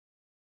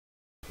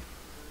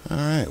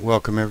Alright,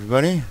 welcome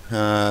everybody.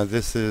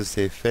 This is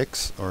a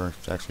fix, or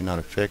it's actually not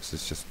a fix,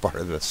 it's just part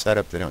of the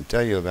setup they don't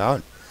tell you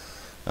about.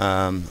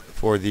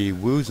 For the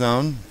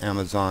woozone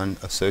Amazon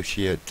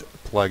Associate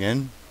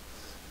plugin,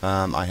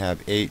 I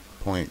have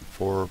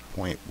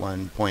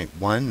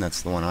 8.4.1.1,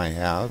 that's the one I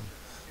have,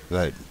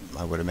 but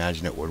I would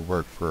imagine it would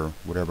work for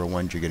whatever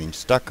ones you're getting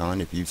stuck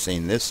on. If you've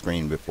seen this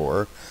screen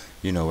before,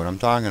 you know what I'm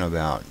talking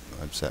about.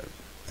 I sat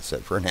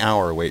for an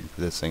hour waiting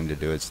for this thing to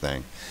do its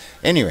thing.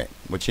 Anyway,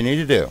 what you need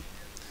to do,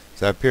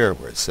 up here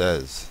where it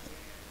says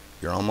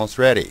you're almost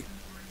ready,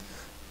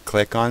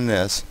 click on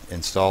this,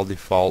 install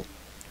default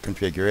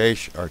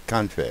configuration or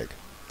config.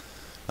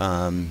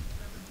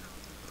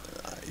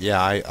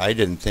 Yeah, I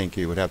didn't think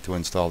you would have to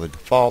install the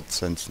default,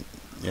 since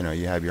you know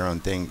you have your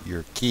own thing,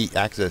 your key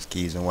access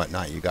keys and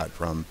whatnot you got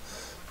from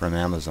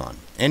Amazon.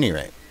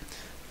 Anyway,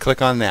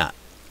 click on that.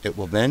 It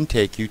will then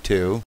take you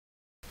to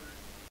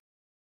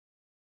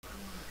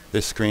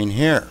this screen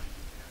here,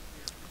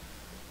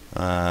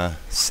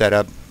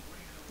 setup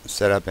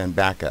and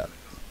backup.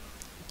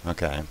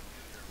 Okay,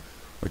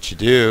 what you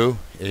do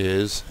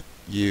is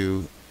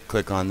you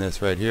click on this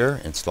right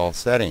here, install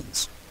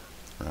settings.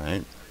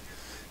 Right,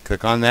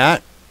 click on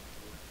that.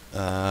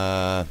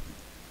 I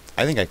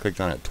think I clicked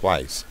on it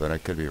twice, but I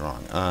could be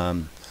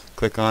wrong.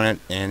 Click on it,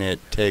 and it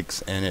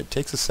takes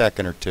a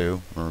second or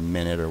two, or a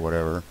minute or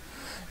whatever,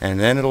 and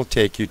then it'll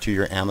take you to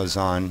your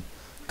Amazon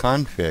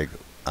config.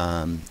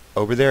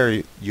 Over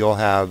there it'll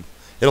have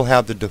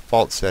the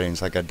default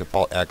settings, like a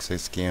default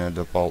access key and a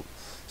default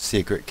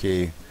secret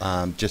key.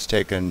 Just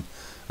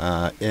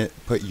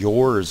put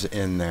yours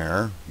in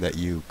there that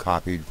you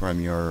copied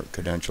from your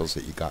credentials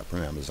that you got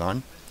from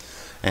Amazon.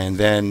 And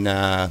then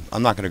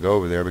I'm not going to go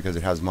over there because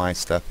it has my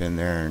stuff in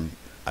there, and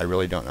I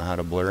really don't know how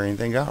to blur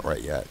anything out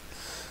right yet.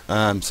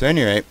 So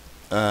anyway,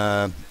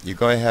 you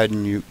go ahead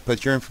and you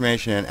put your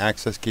information in,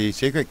 access key,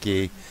 secret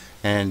key,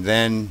 and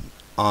then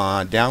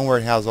down where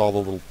it has all the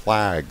little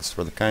flags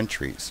for the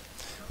countries,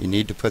 you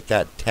need to put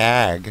that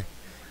tag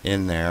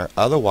in there.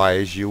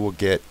 Otherwise you will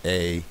get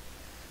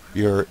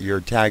your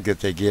tag that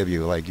they give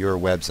you, like your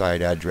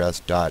website address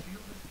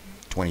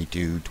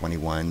 .22,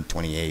 21,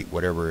 28,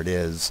 whatever it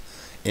is,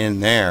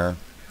 in there,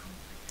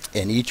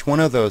 and each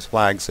one of those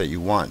flags that you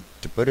want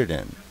to put it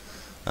in,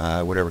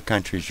 whatever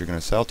countries you're going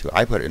to sell to.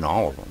 I put it in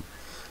all of them.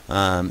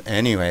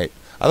 Anyway,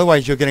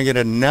 otherwise you're going to get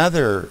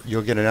another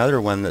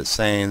one that's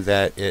saying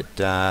that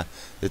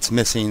it's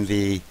missing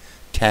the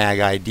tag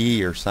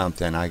ID or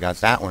something. I got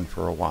that one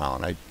for a while,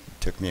 and it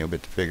took me a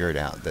bit to figure it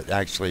out, that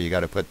actually you got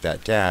to put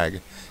that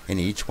tag in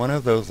each one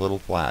of those little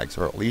flags,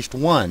 or at least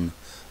one,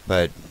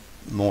 but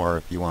more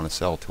if you want to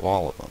sell to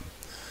all of them.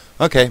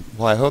 Okay,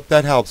 well, I hope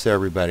that helps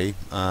everybody.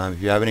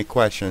 If you have any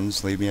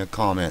questions, leave me a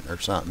comment or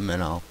something,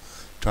 and I'll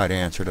try to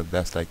answer it the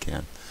best I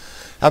can.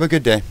 Have a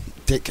good day.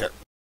 Take care.